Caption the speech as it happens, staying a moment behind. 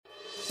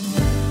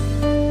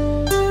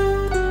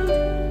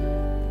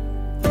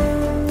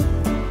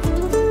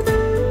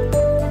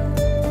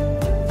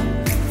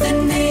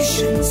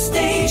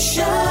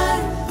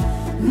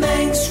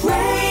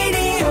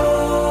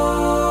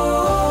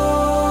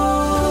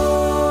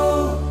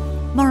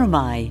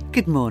Laramie,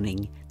 good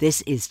morning.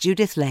 This is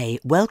Judith Lay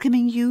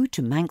welcoming you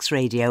to Manx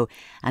Radio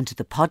and to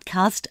the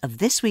podcast of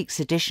this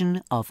week's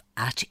edition of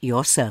At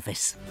Your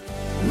Service.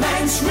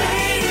 Manx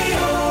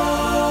Radio.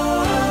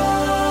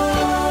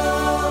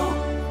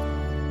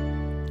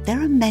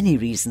 There are many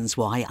reasons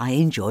why I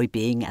enjoy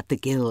being at the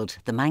Guild,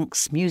 the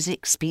Manx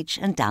Music, Speech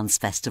and Dance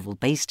Festival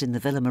based in the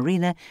Villa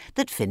Marina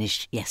that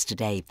finished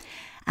yesterday.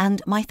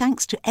 And my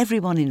thanks to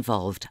everyone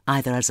involved,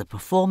 either as a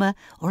performer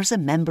or as a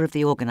member of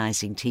the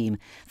organising team,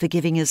 for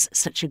giving us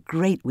such a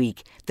great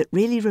week that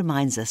really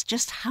reminds us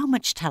just how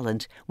much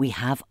talent we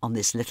have on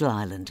this little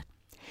island.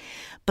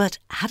 But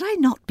had I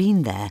not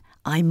been there,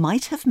 I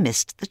might have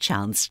missed the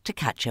chance to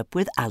catch up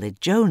with Aled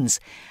Jones.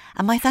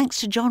 And my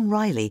thanks to John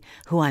Riley,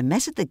 who I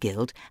met at the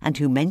Guild and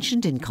who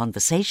mentioned in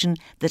conversation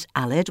that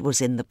Aled was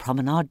in the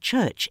Promenade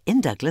Church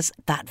in Douglas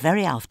that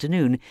very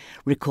afternoon,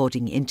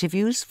 recording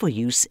interviews for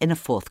use in a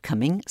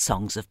forthcoming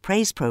Songs of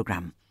Praise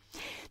programme.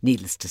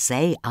 Needless to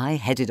say, I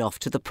headed off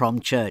to the Prom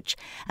Church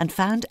and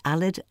found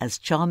Aled as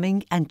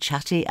charming and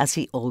chatty as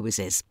he always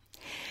is.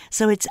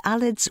 So it's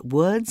Aled's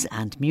words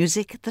and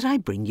music that I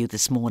bring you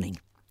this morning.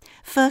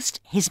 First,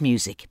 his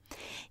music.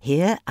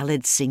 Here,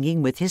 Aled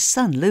singing with his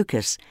son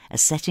Lucas, a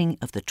setting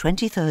of the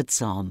 23rd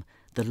Psalm,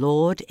 "The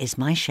Lord is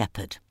my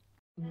shepherd."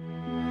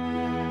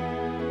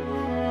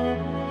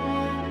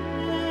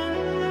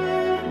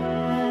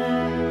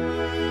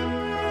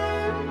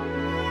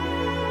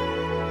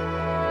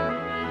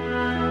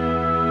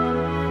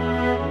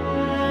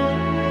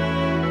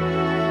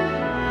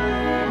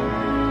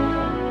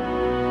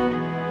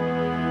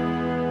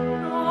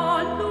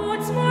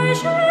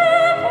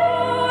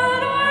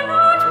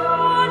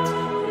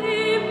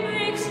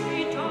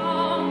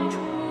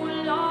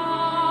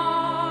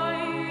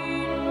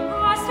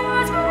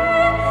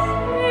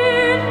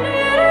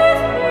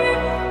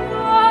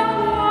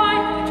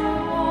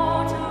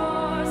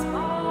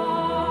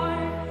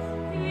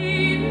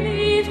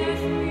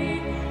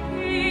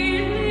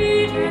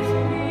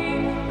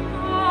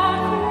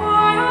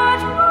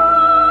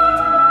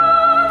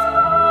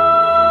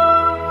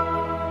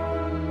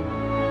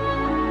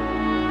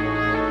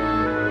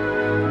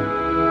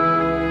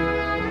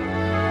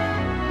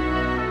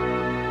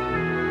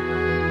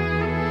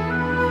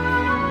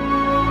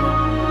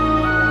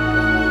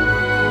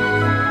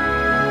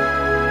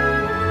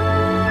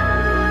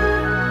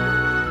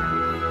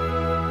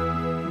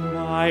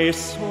 My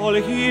soul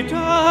he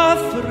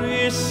doth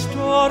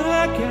restore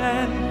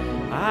again,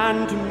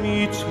 and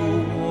me to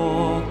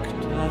walk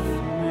doth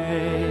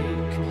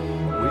make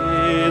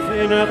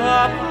within the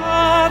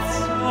paths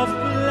of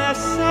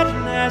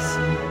blessedness,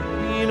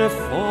 e'en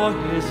for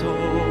his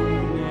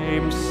own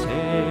name's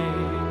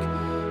sake.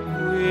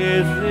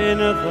 Within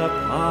the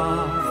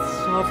paths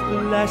of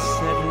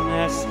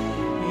blessedness,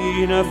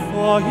 e'en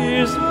for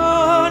his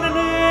own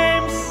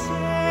name's sake.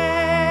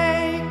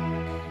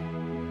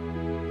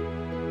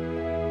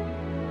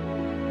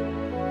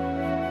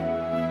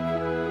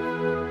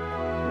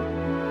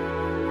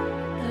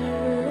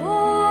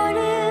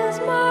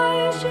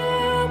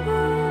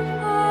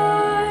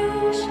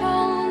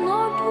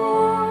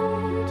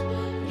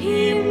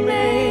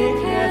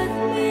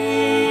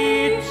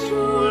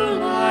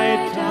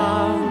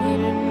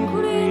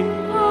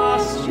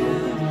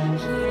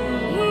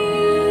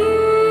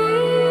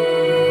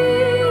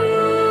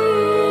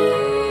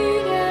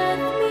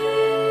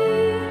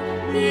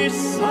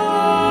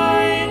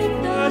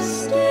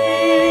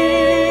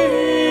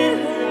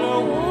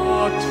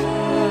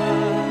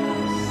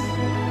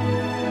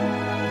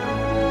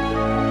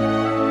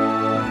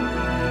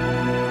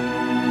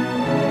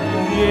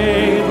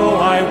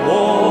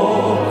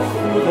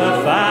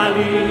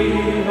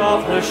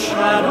 Of the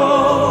shadow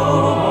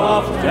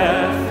of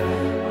death,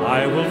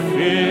 I will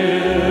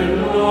fear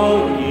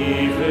no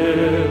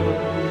evil.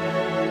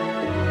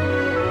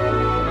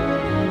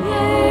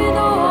 Yea,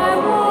 though I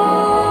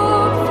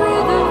walk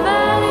through the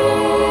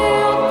valley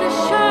of the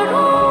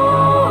shadow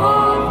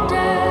of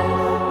death,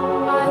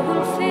 I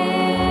will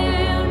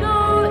fear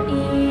no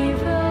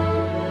evil.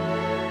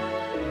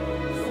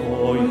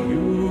 For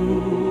you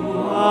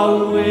are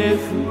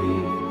with me,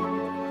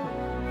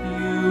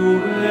 you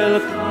will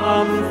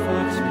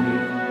comfort me.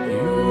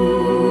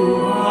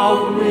 You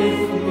are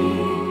with me,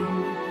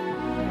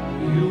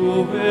 you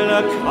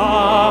will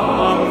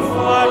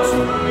comfort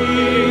me.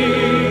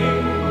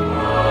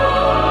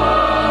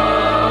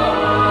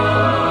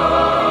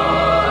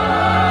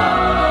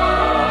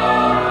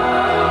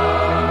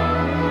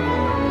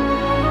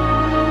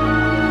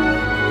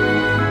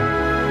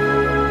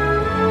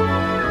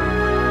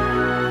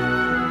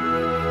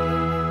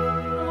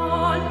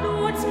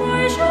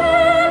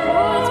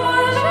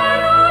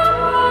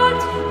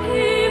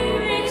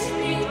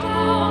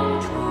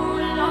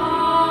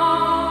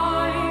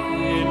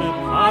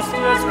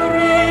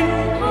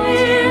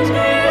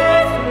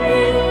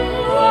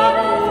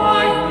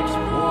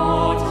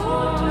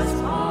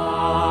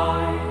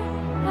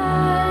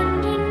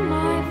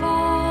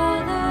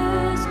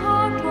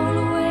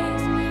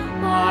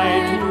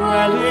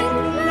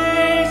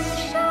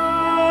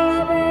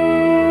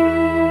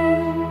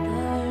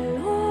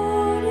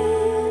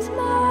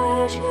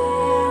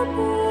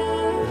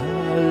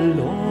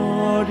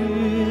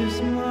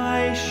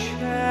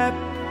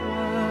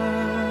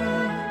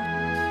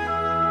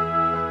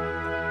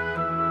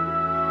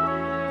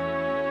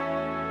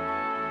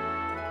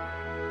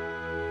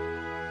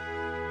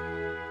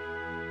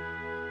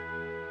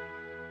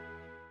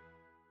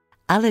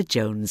 Aled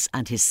Jones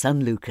and his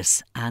son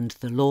Lucas and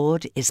The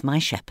Lord is My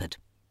Shepherd.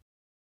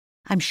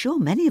 I'm sure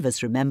many of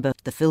us remember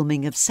the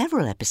filming of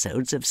several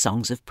episodes of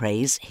Songs of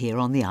Praise here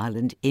on the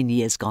island in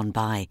years gone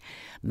by.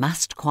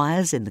 Massed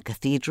choirs in the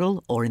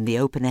cathedral or in the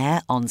open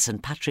air on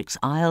St Patrick's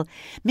Isle,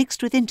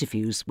 mixed with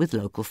interviews with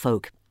local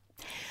folk.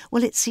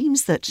 Well, it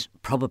seems that,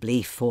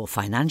 probably for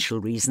financial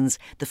reasons,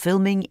 the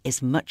filming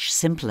is much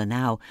simpler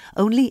now.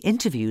 Only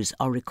interviews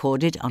are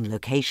recorded on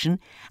location,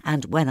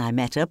 and when I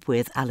met up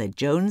with Aled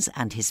Jones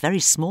and his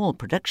very small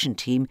production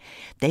team,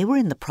 they were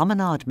in the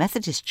Promenade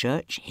Methodist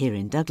Church here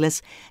in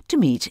Douglas to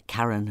meet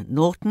Karen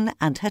Norton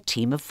and her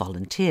team of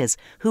volunteers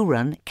who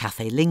run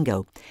Cafe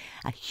Lingo,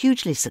 a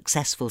hugely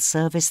successful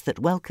service that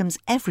welcomes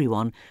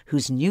everyone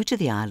who's new to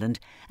the island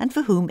and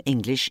for whom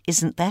English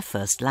isn't their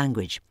first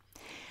language.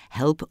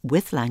 Help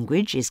with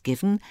language is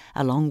given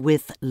along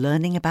with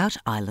learning about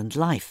island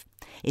life.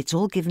 It's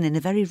all given in a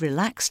very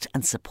relaxed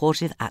and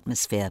supportive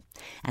atmosphere.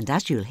 And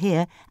as you'll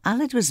hear,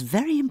 Aled was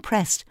very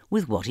impressed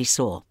with what he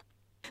saw.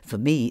 For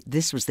me,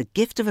 this was the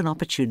gift of an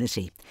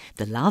opportunity.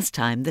 The last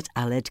time that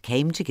Aled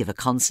came to give a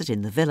concert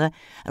in the villa,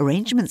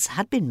 arrangements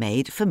had been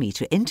made for me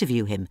to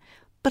interview him.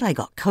 But I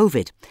got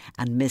COVID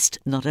and missed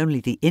not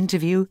only the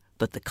interview,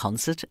 but the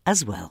concert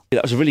as well.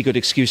 That was a really good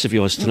excuse of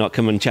yours to not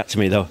come and chat to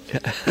me, though.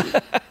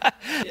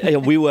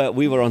 We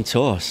were on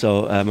tour,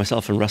 so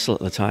myself and Russell at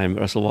the time,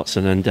 Russell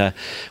Watson, and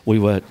we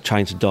were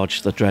trying to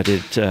dodge the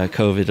dreaded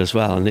COVID as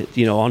well. And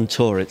on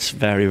tour, it's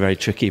very, very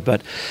tricky.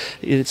 But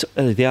it's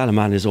the Isle of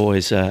Man is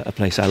always a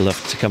place I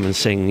love to come and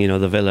sing.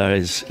 The villa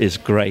is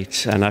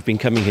great, and I've been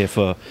coming here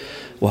for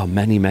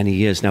many, many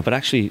years now. But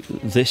actually,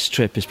 this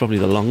trip is probably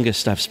the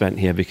longest I've spent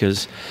here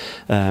because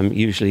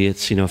usually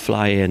it's,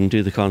 fly in,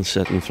 do the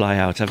concert and fly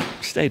out.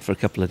 I've stayed for a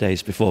couple of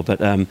days before, but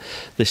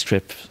this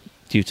trip,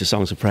 due to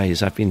Songs of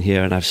Praise, I've been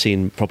here and I've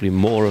seen probably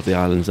more of the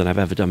islands than I've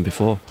ever done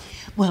before.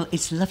 Well,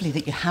 it's lovely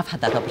that you have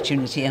had that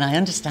opportunity, and I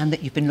understand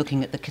that you've been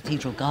looking at the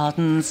cathedral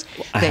gardens.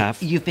 I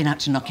have. You've been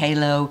out to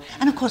Knockalo,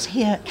 and of course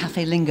here at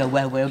Cafe Lingo,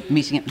 where we're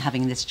meeting up and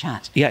having this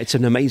chat. Yeah, it's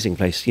an amazing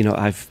place.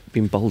 I've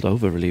been bowled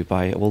over really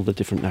by all the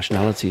different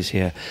nationalities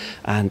here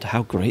and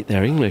how great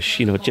their English.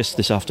 Just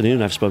this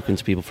afternoon I've spoken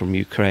to people from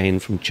Ukraine,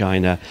 from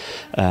China,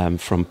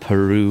 from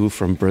Peru,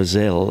 from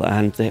Brazil,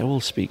 and they all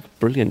speak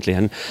brilliantly.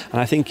 And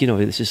I think,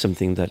 this is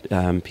something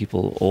that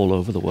people all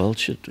over the world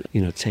should,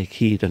 take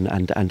heed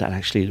and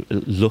actually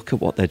look at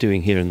what they're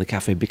doing here in the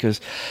cafe,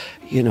 because,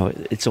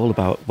 it's all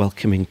about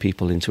welcoming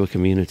people into a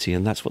community,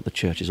 and that's what the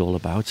church is all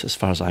about as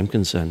far as I'm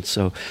concerned.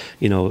 So,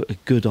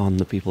 good on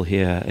the people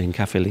here in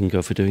Cafe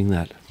Lingo for doing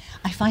that.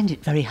 I find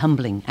it very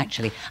humbling,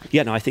 actually.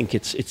 Yeah, no, I think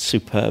it's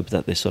superb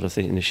that this sort of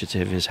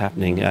initiative is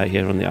happening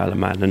here on the Isle of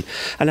Man.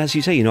 And as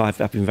you say,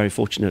 I've been very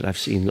fortunate. I've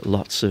seen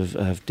lots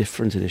of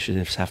different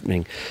initiatives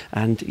happening.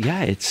 And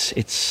yeah,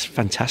 it's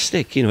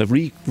fantastic,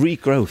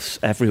 regrowth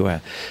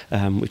everywhere,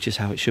 which is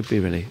how it should be,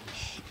 really.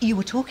 You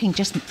were talking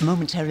just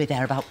momentarily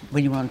there about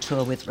when you were on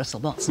tour with Russell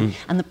Watson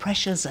and the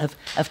pressures of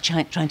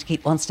trying to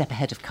keep one step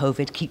ahead of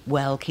COVID,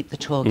 keep the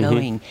tour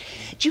going.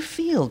 Do you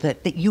feel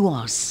that you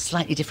are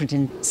slightly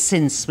different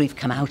since we've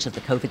come out of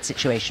the COVID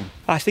situation?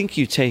 I think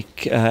you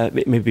take,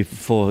 maybe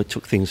before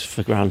took things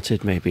for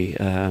granted, maybe,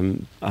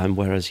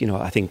 whereas,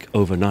 I think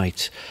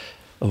overnight,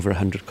 over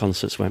 100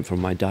 concerts went from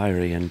my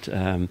diary,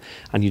 and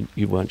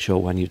you weren't sure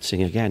when you'd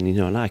sing again,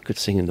 and I could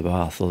sing in the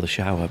bath or the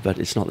shower, but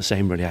it's not the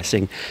same really. I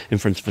sing in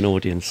front of an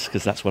audience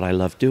because that's what I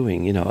love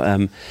doing,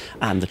 and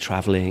the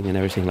travelling and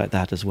everything like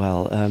that as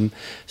well.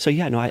 So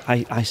yeah, no,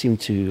 I seem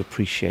to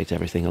appreciate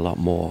everything a lot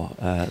more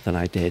than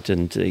I did,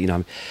 and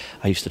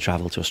I used to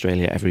travel to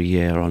Australia every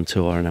year on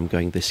tour, and I'm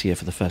going this year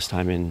for the first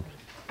time in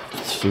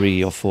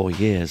 3 or 4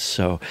 years,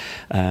 so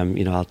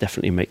I'll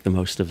definitely make the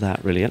most of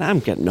that, really. And I'm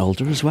getting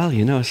older as well,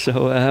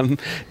 so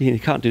you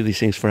can't do these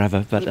things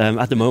forever, but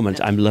at the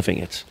moment I'm loving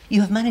it. You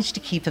have managed to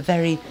keep a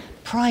very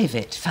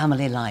private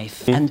family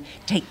life and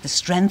take the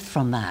strength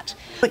from that,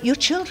 but your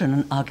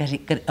children are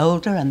getting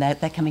older and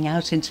they're coming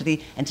out into the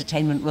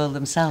entertainment world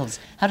themselves.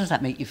 How does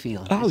that make you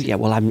feel? Oh yeah,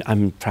 well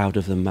I'm proud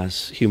of them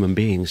as human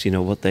beings.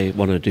 What they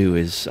want to do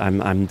is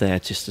I'm there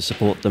just to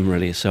support them,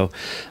 really. So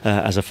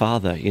as a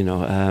father,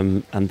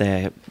 and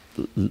they're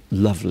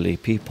lovely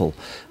people,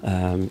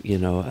 so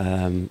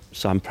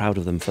I'm proud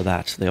of them for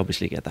that. They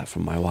obviously get that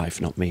from my wife,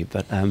 not me,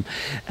 but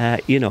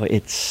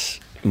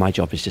it's my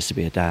job is just to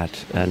be a dad,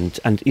 and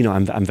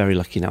I'm very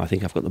lucky now. I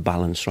think I've got the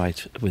balance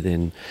right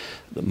within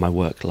my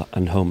work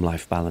and home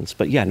life balance.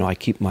 But yeah, no, I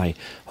keep my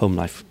home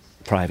life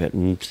private,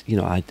 and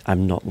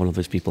I'm not one of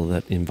those people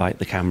that invite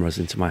the cameras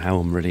into my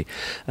home, really,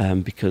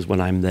 because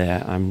when I'm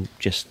there I'm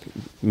just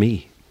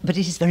me. But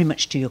it is very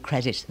much to your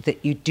credit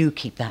that you do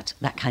keep that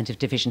kind of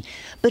division.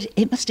 But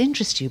it must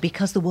interest you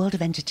because the world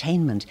of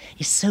entertainment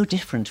is so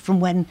different from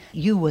when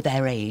you were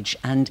their age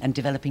and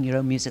developing your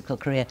own musical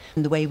career.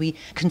 And the way we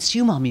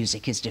consume our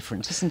music is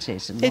different, isn't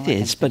it? It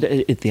is, but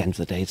at the end of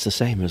the day, it's the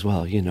same as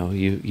well. You know,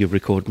 you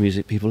record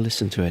music, people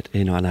listen to it,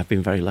 you know, and I've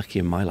been very lucky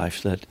in my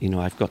life that, you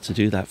know, I've got to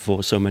do that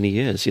for so many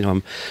years. You know,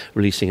 I'm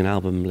releasing an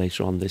album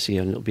later on this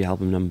year and it'll be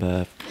album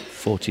number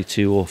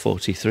 42 or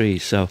 43.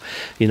 So,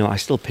 you know, I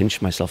still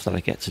pinch myself that I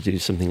get to do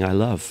something I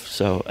love.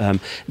 So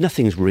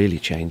nothing's really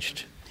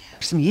changed.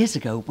 Some years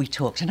ago we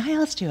talked and I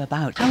asked you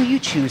about how you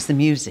choose the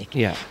music.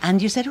 Yeah.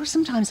 And you said, oh,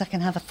 sometimes I can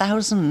have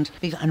 1,000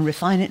 and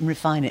refine it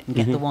and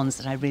get the ones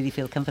that I really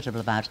feel comfortable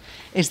about.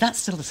 Is that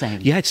still the same?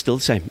 Yeah, it's still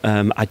the same.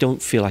 I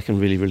don't feel I can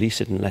really release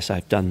it unless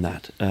I've done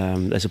that.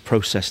 There's a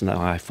process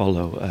now I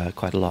follow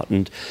quite a lot.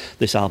 And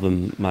this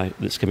album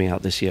that's coming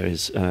out this year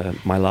is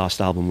my last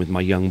album with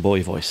my young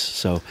boy voice.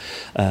 So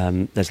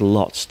there's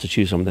lots to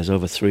choose from. There's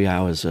over 3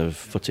 hours of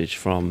footage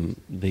from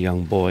the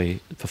young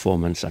boy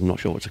performance. I'm not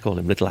sure what to call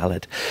him, Little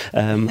Aled.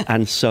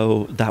 And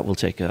so that will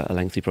take a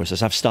lengthy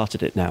process. I've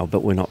started it now,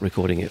 but we're not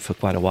recording it for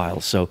quite a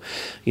while. So,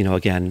 you know,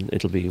 again,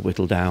 it'll be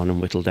whittled down.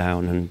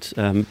 And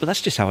but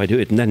that's just how I do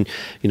it. And then,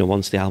 you know,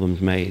 once the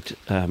album's made,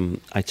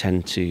 I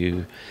tend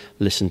to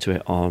listen to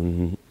it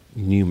on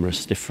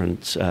numerous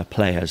different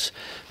players.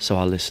 So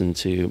I'll listen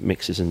to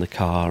mixes in the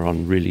car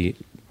on really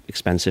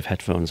expensive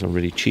headphones, on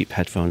really cheap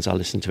headphones. I'll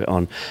listen to it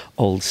on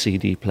old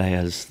CD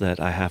players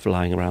that I have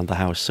lying around the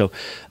house. So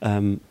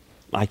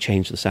I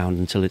change the sound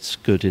until it's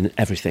good in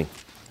everything,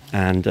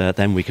 and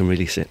then we can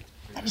release it.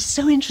 That is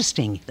so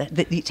interesting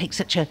that you take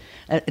such a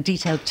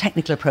detailed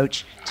technical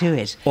approach to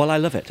it. Well, I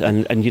love it,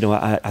 and you know,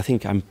 I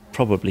think I'm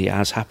probably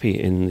as happy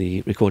in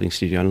the recording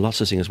studio, and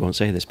lots of singers won't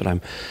say this, but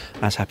I'm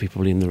as happy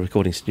probably in the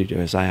recording studio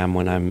as I am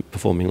when I'm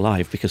performing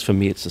live, because for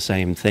me it's the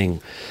same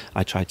thing.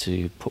 I try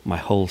to put my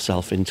whole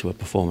self into a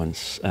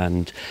performance,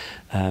 and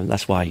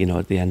that's why, you know,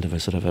 at the end of a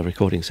sort of a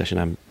recording session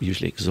I'm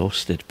usually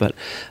exhausted, but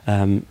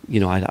you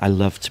know, I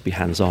love to be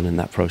hands-on in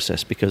that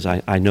process because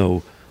I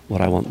know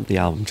what I want the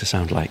album to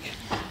sound like.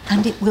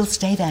 And it will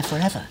stay there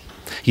forever.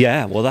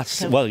 Yeah,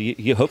 well,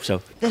 you hope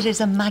so. There is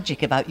a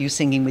magic about you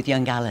singing with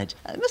young Aled.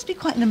 It must be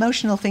quite an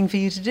emotional thing for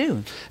you to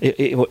do.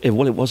 It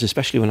was,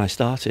 especially when I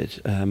started.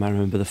 I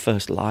remember the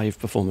first live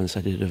performance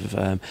I did of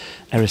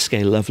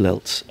Eriskay Love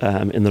Lilt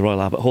in the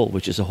Royal Albert Hall,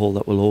 which is a hall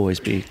that will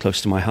always be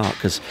close to my heart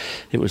because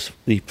it was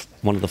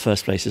one of the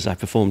first places I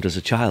performed as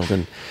a child,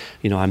 and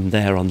you know, I'm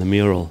there on the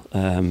mural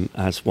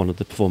as one of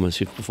the performers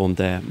who've performed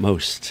there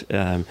most.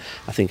 I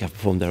think I've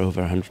performed there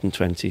over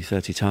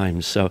 120-30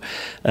 times. So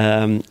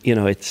you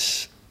know,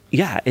 it's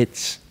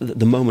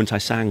the moment I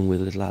sang with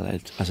Little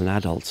Aled as an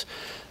adult.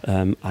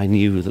 I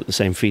knew that the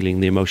same feeling,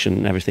 the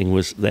emotion, everything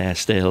was there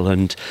still,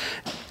 and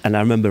I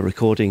remember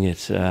recording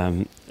it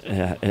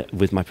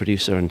with my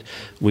producer, and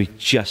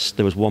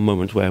there was one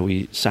moment where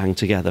we sang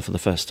together for the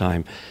first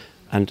time.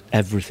 And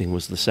everything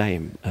was the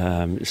same.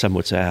 Some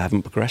would say I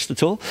haven't progressed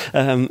at all,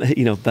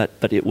 you know. But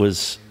it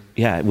was,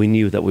 yeah. We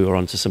knew that we were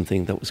onto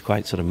something that was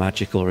quite sort of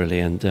magical, really.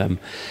 And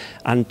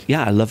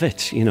yeah, I love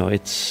it. You know,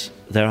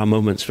 there are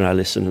moments when I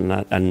listen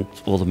and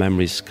all the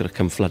memories kind of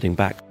come flooding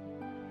back.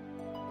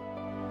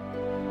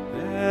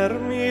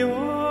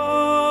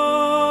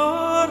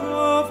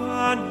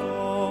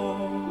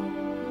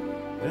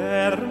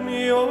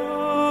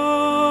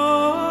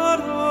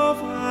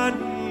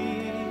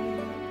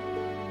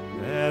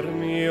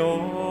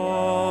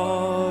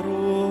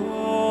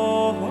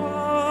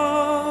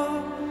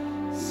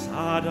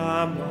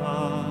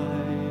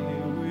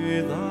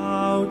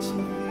 Without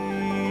thee.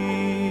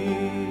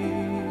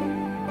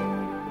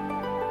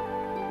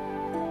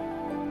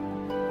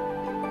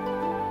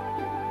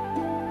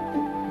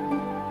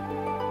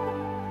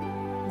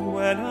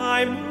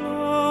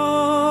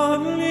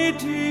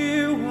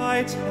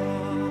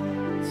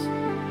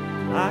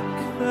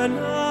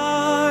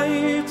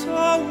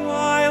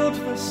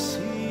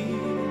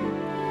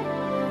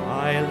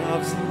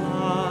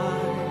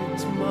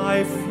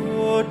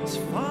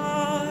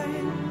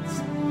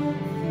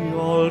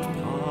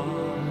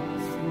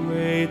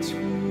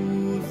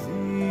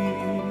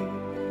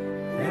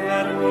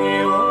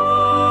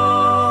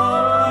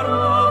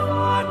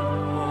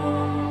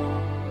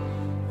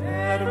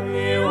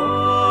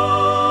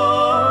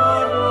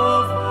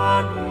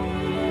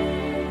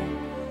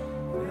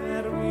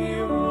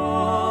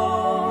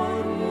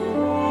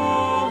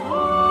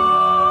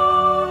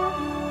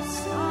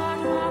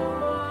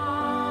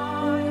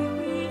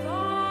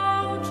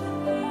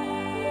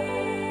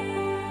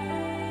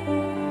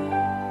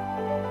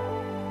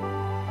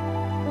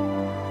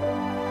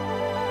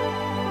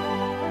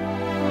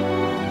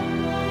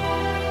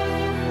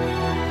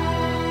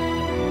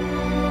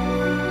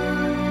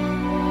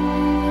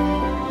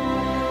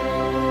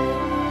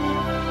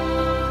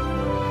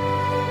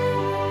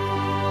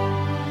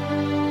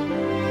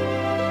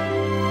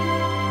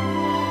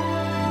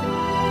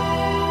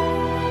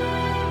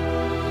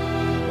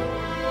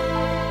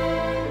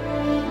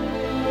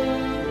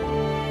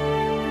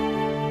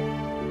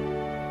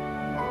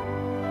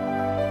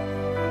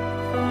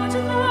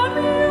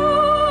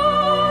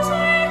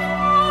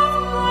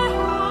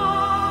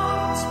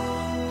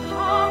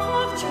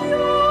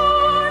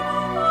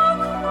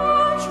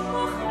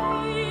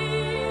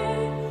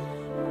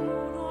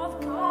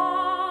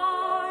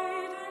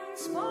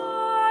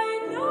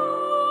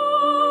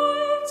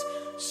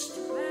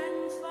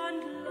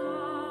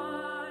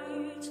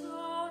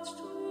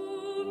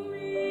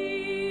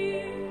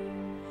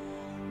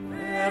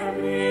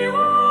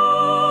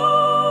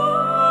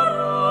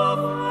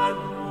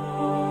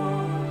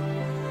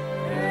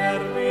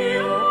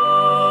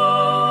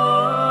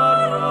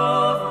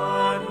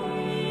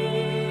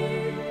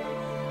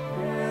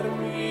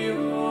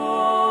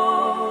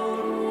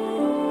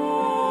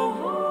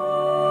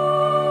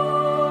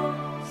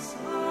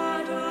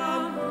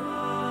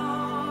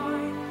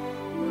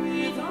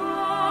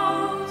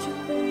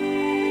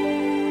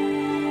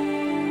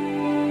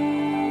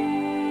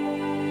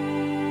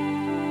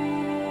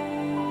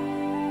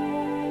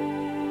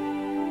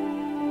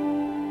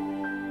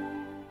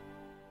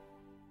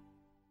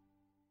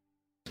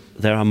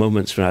 There are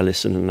moments when I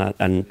listen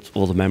and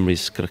all the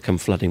memories kind of come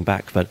flooding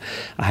back, but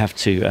I have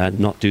to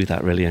not do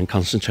that really and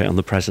concentrate on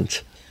the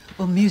present.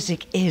 Well,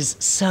 music is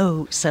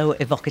so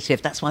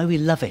evocative. That's why we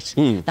love it.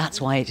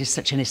 That's why it is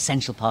such an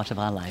essential part of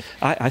our life.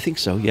 I think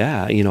so,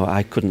 yeah.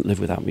 I couldn't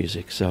live without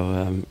music,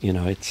 so,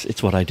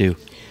 it's what I do.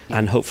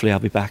 And hopefully I'll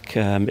be back,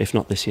 if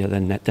not this year,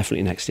 then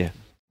definitely next year.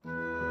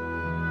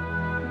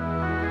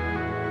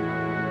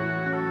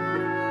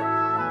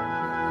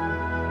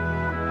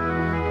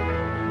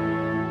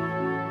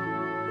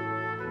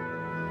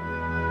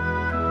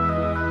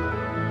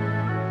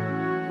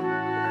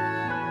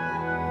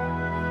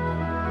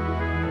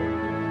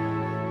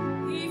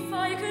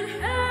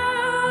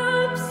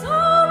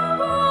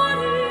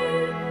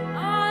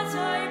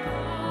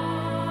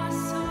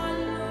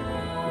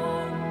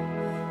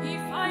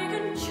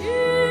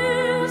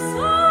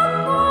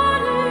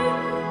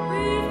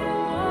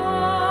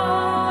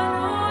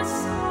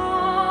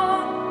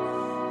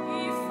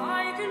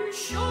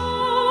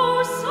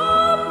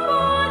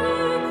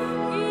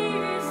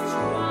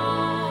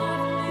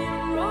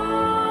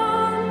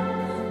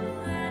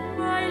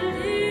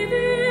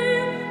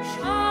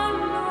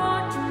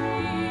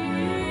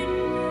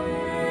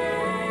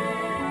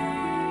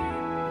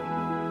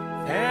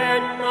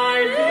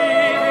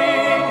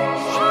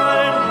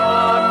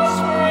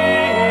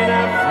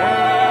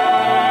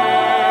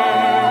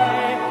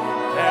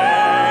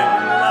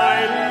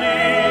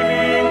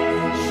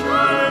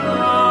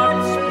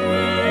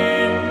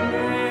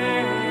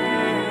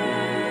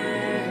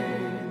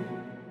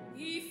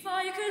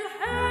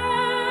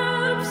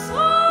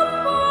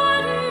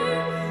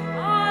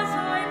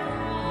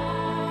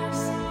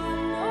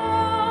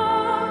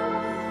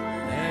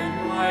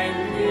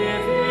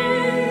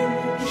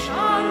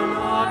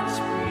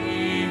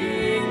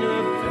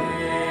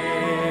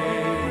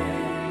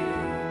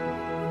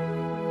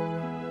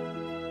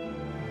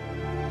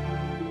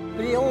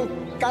 They all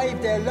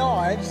gave their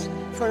lives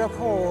for the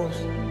cause.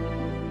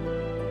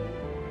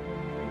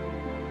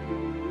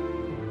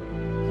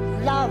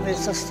 Love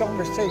is the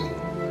strongest thing.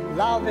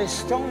 Love is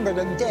stronger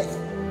than death.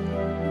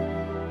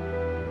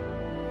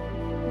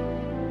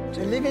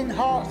 The living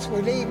hearts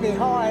we leave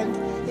behind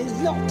is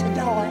not to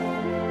die.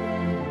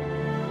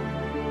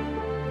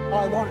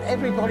 I want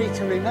everybody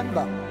to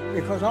remember,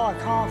 because I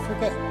can't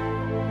forget.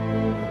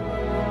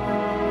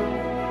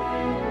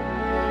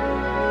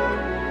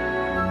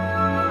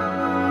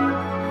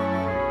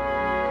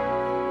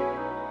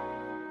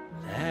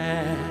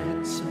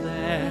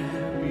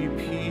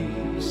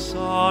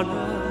 On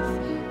earth,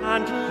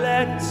 and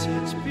let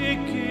it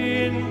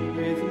begin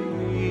with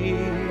me.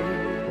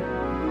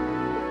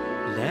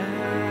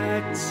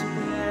 Let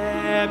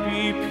there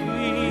be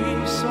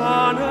peace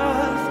on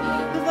earth,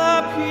 the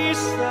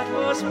peace that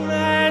was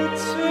meant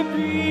to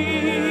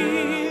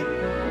be,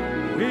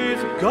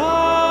 with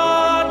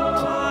God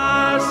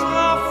as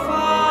our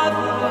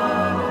Father,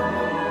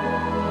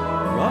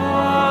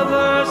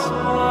 brothers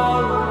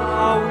all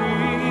are we.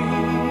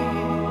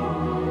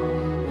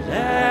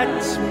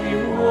 Let me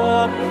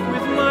walk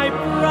with my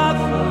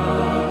brother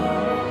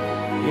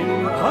in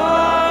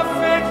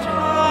perfect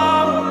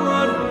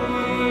harmony.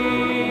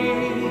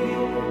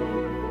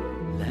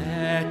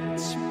 Let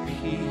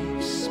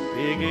peace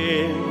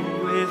begin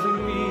with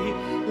me.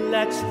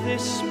 Let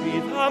this be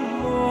the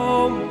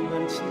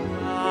moment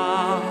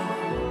now.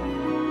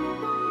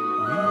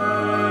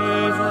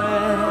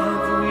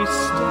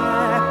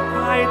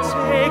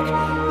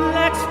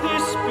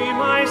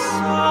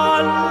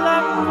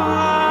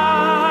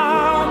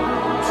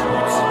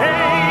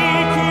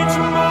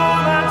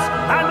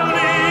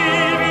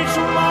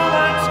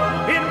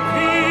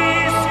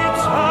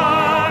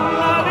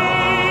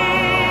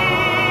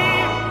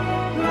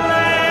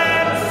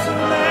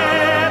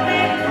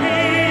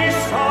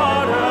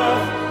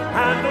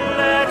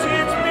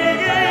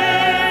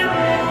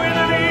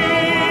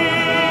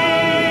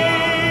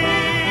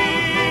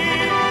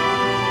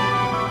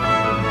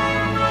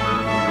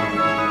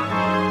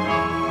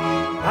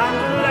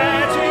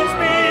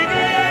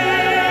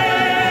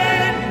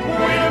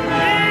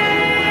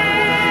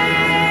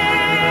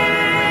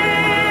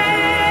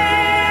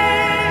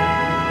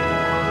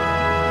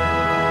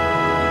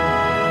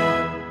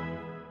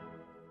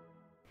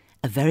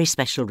 A very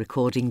special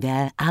recording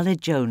there,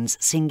 Aled Jones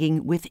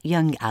singing with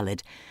young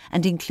Aled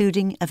and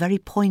including a very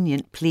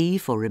poignant plea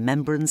for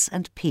remembrance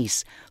and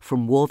peace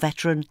from war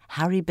veteran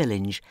Harry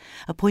Billinge,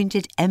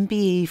 appointed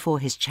MBE for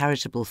his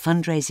charitable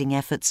fundraising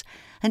efforts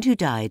and who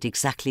died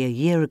exactly a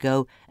year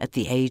ago at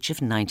the age of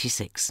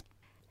 96.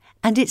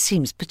 And it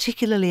seems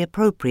particularly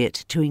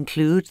appropriate to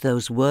include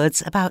those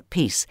words about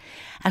peace,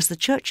 as the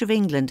Church of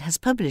England has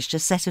published a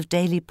set of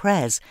daily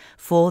prayers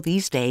for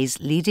these days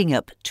leading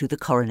up to the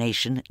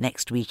coronation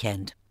next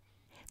weekend.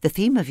 The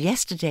theme of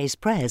yesterday's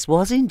prayers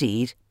was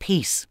indeed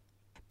peace.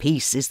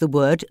 Peace is the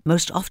word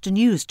most often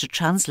used to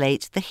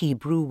translate the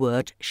Hebrew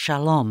word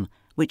shalom,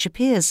 which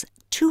appears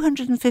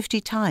 250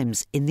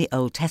 times in the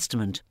Old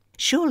Testament.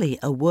 Surely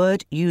a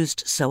word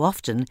used so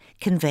often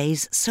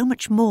conveys so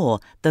much more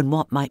than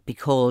what might be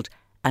called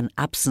an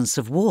absence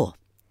of war.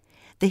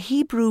 The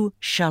Hebrew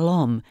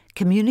shalom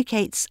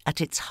communicates at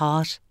its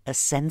heart a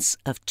sense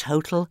of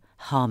total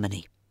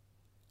harmony.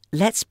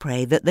 Let's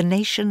pray that the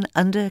nation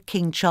under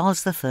King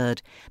Charles III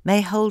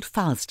may hold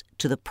fast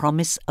to the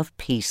promise of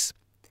peace.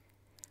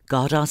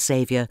 God our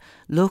Saviour,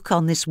 look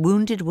on this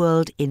wounded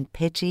world in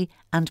pity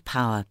and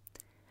power.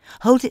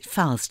 Hold it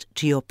fast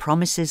to your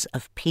promises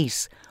of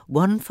peace,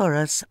 won for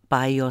us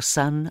by your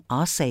Son,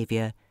 our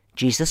Saviour,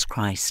 Jesus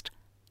Christ.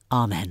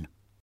 Amen.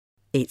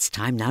 It's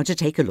time now to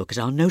take a look at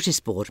our notice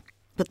board.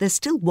 But there's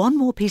still one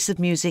more piece of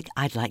music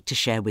I'd like to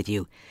share with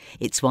you.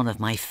 It's one of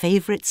my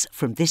favourites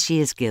from this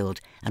year's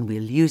Guild, and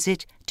we'll use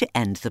it to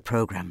end the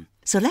programme.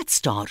 So let's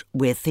start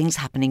with things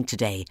happening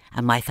today,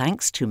 and my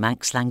thanks to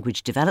Manx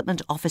Language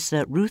Development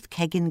Officer Ruth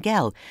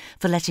Keggin-Gell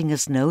for letting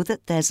us know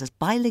that there's a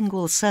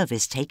bilingual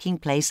service taking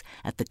place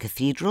at the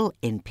Cathedral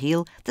in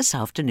Peel this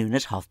afternoon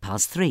at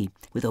 3:30,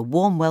 with a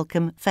warm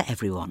welcome for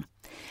everyone.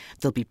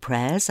 There'll be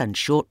prayers and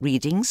short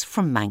readings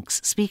from Manx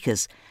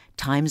speakers,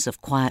 times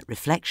of quiet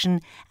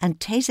reflection and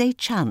Taizé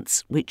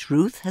chants, which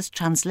Ruth has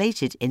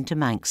translated into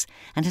Manx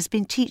and has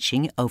been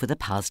teaching over the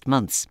past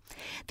months.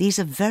 These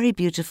are very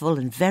beautiful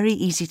and very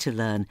easy to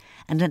learn,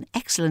 and an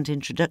excellent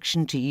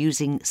introduction to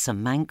using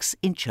some Manx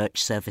in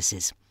church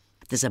services.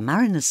 There's a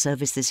Mariners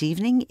service this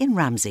evening in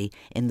Ramsey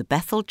in the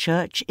Bethel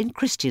Church in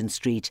Christian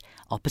Street,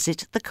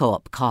 opposite the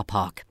Co-op car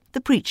park. The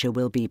preacher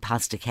will be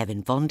Pastor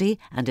Kevin Vondy,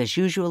 and as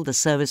usual the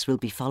service will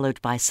be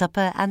followed by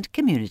supper and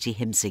community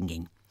hymn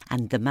singing.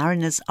 And the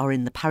Mariners are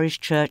in the parish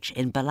church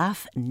in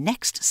Ballaugh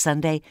next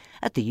Sunday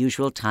at the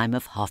usual time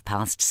of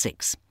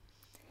 6:30.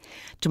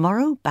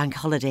 Tomorrow, Bank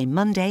Holiday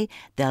Monday,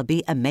 there'll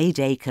be a May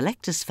Day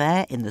collectors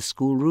fair in the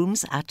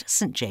schoolrooms at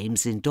St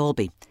James in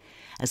Dalby.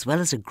 As well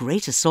as a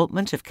great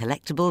assortment of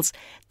collectibles,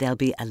 there'll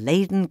be a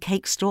laden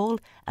cake stall,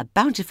 a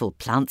bountiful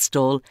plant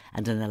stall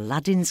and an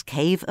Aladdin's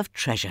Cave of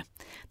Treasure.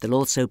 There'll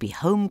also be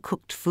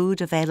home-cooked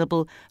food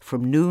available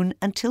from noon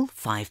until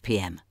 5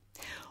 p.m.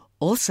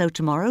 Also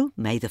tomorrow,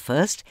 May the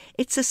 1st,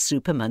 it's a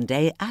Super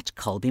Monday at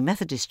Colby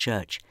Methodist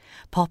Church.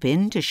 Pop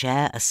in to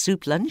share a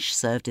soup lunch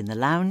served in the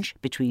lounge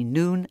between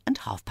noon and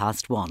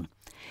 1:30.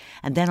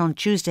 And then on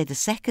Tuesday the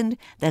 2nd,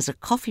 there's a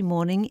coffee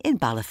morning in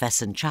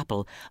Ballafesson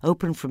Chapel,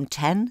 open from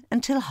 10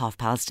 until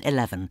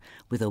 11:30,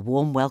 with a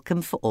warm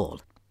welcome for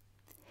all.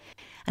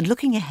 And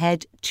looking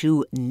ahead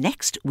to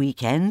next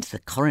weekend, the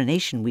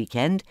coronation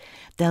weekend,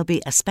 there'll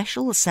be a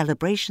special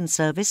celebration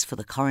service for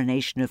the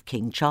coronation of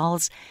King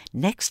Charles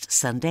next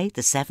Sunday,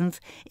 the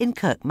 7th, in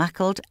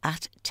Kirkmackald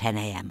at 10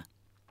 a.m.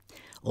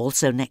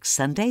 Also next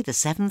Sunday, the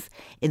 7th,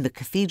 in the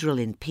Cathedral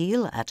in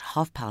Peel at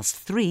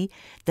 3:30,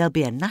 there'll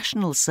be a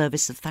national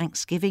service of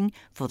thanksgiving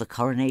for the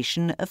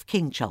coronation of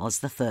King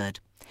Charles III.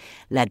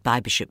 Led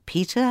by Bishop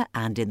Peter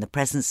and in the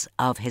presence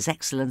of His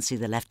Excellency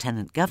the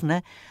Lieutenant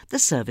Governor, the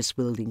service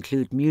will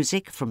include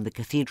music from the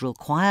Cathedral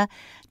Choir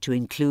to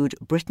include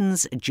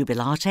Britain's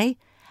Jubilate,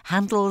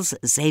 Handel's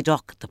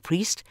Zadok the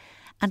Priest,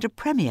 and a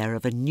premiere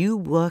of a new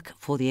work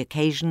for the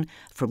occasion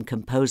from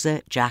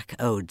composer Jack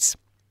Oates.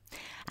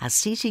 As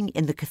seating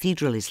in the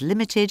cathedral is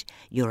limited,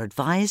 you're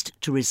advised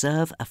to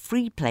reserve a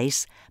free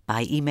place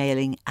by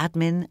emailing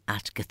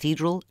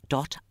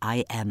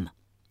admin@cathedral.im.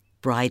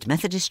 Bride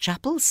Methodist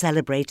Chapel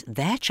celebrate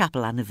their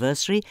chapel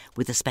anniversary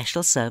with a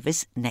special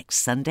service next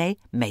Sunday,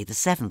 May the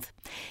 7th.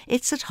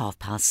 It's at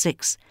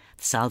 6:30.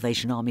 The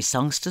Salvation Army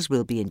songsters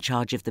will be in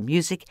charge of the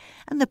music,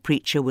 and the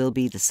preacher will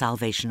be the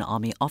Salvation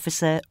Army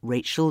officer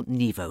Rachel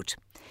Nevote.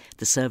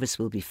 The service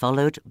will be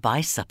followed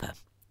by supper.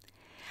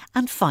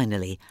 And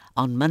finally,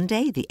 on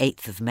Monday, the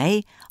 8th of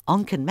May,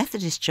 Onken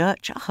Methodist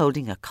Church are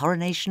holding a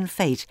coronation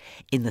fete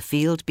in the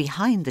field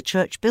behind the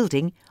church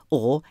building,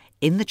 or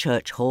in the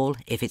church hall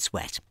if it's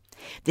wet.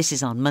 This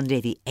is on Monday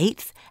the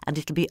 8th, and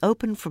it'll be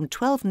open from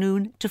 12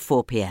 noon to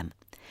 4 p.m.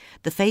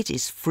 The fete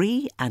is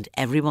free and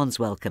everyone's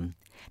welcome.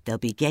 There'll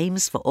be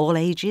games for all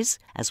ages,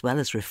 as well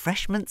as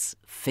refreshments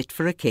fit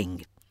for a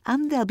king.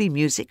 And there'll be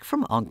music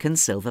from Onken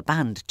Silver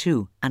Band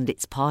too, and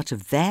it's part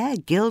of their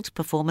guild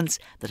performance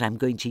that I'm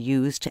going to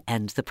use to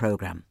end the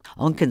programme.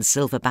 Onken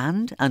Silver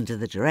Band, under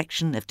the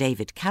direction of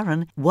David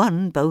Carron,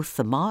 won both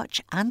the march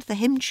and the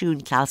hymn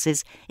tune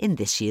classes in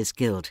this year's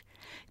guild.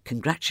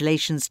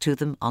 Congratulations to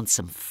them on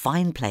some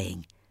fine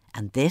playing.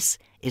 and this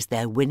is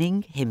their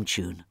winning hymn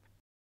tune.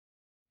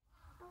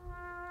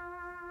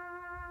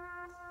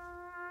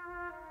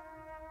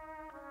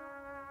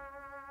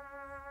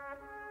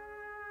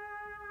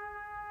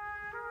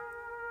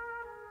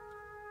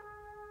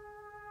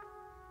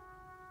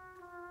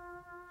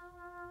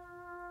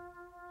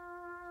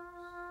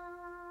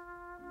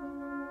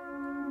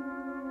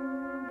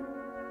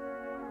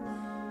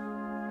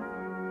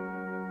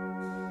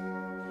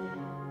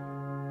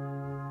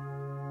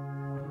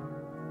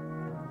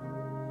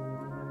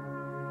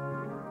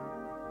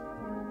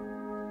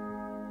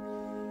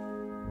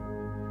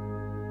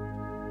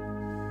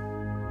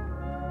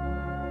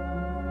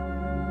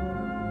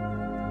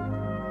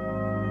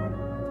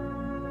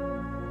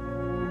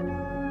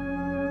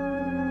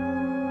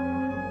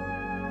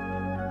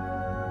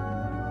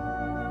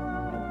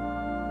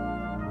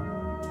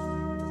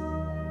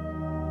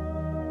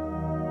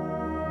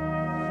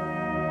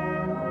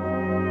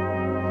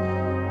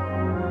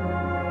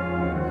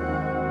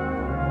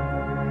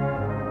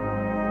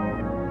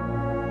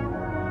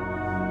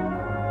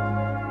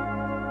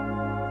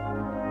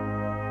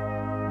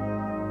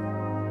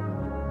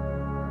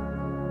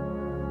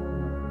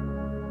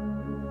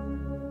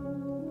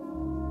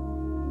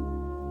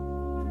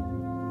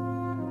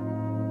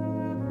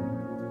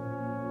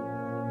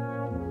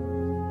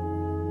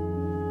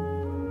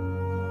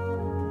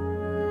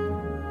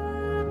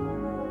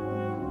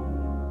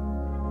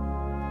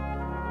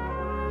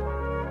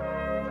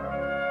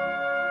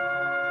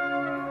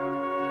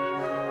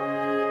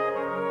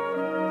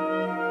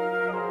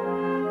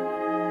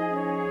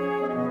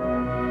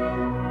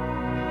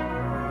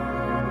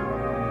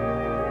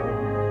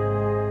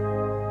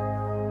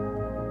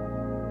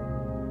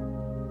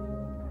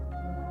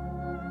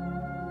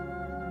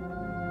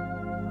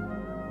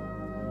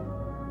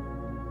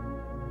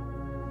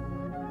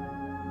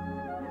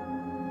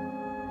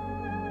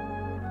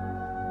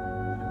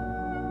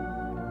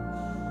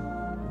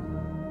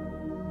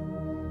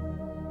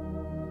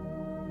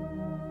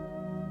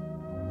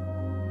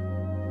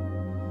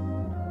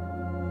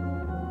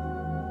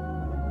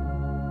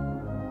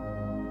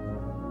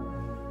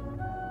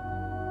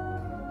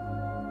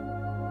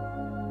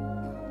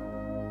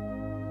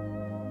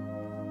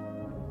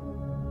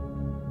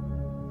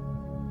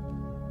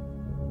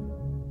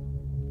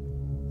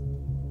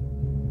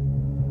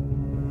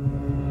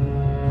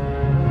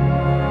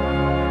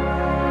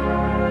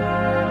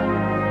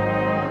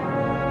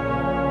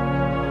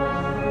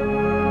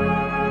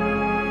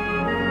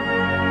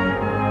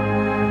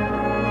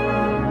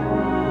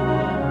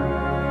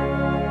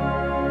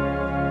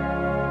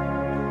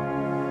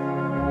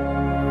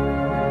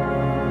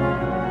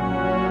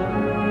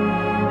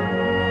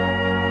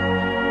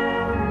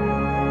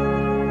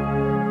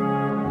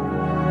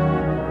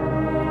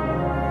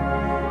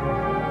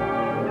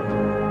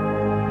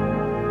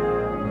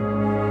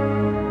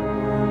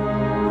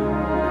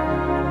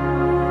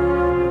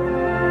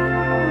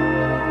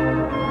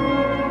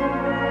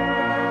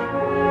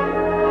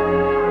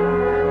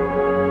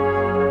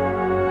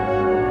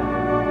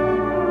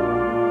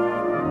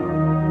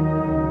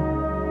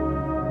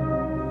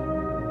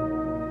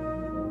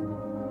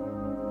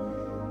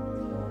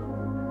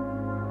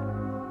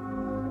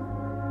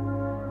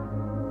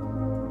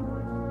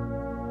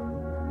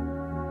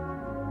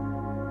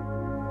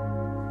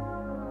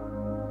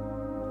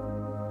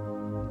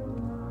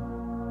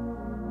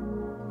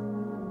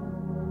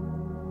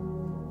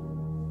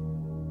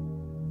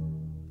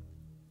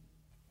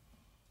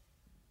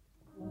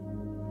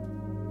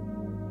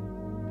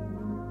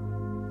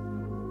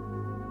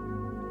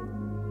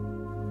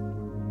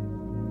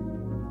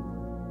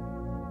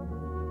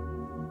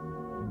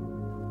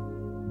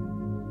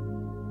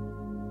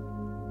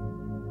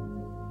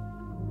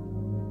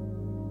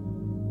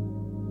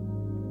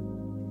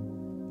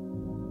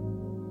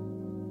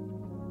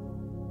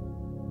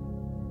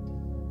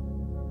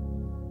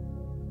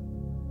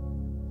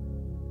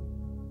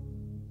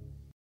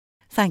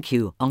 Thank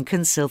you,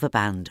 Onken Silver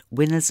Band,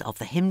 winners of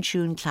the hymn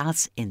tune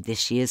class in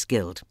this year's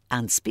Guild.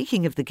 And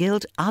speaking of the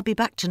Guild, I'll be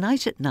back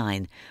tonight at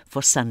 9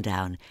 for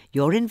Sundown,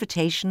 your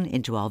invitation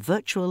into our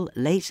virtual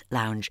late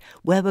lounge,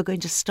 where we're going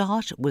to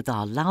start with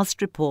our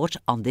last report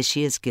on this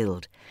year's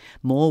Guild,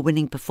 more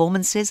winning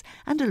performances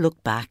and a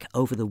look back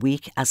over the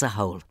week as a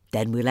whole.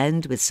 Then we'll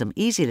end with some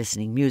easy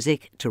listening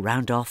music to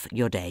round off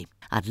your day.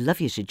 I'd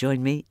love you to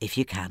join me if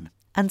you can.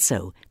 And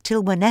so,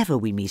 till whenever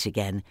we meet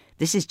again,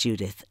 this is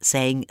Judith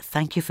saying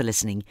thank you for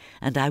listening,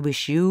 and I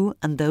wish you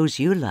and those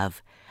you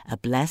love a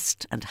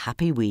blessed and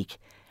happy week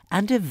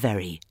and a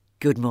very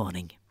good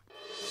morning.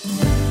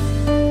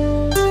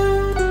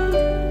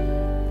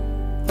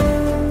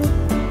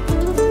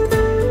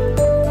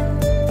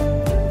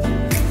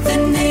 The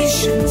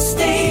Nation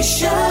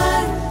Station,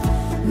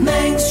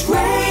 Manx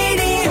Radio.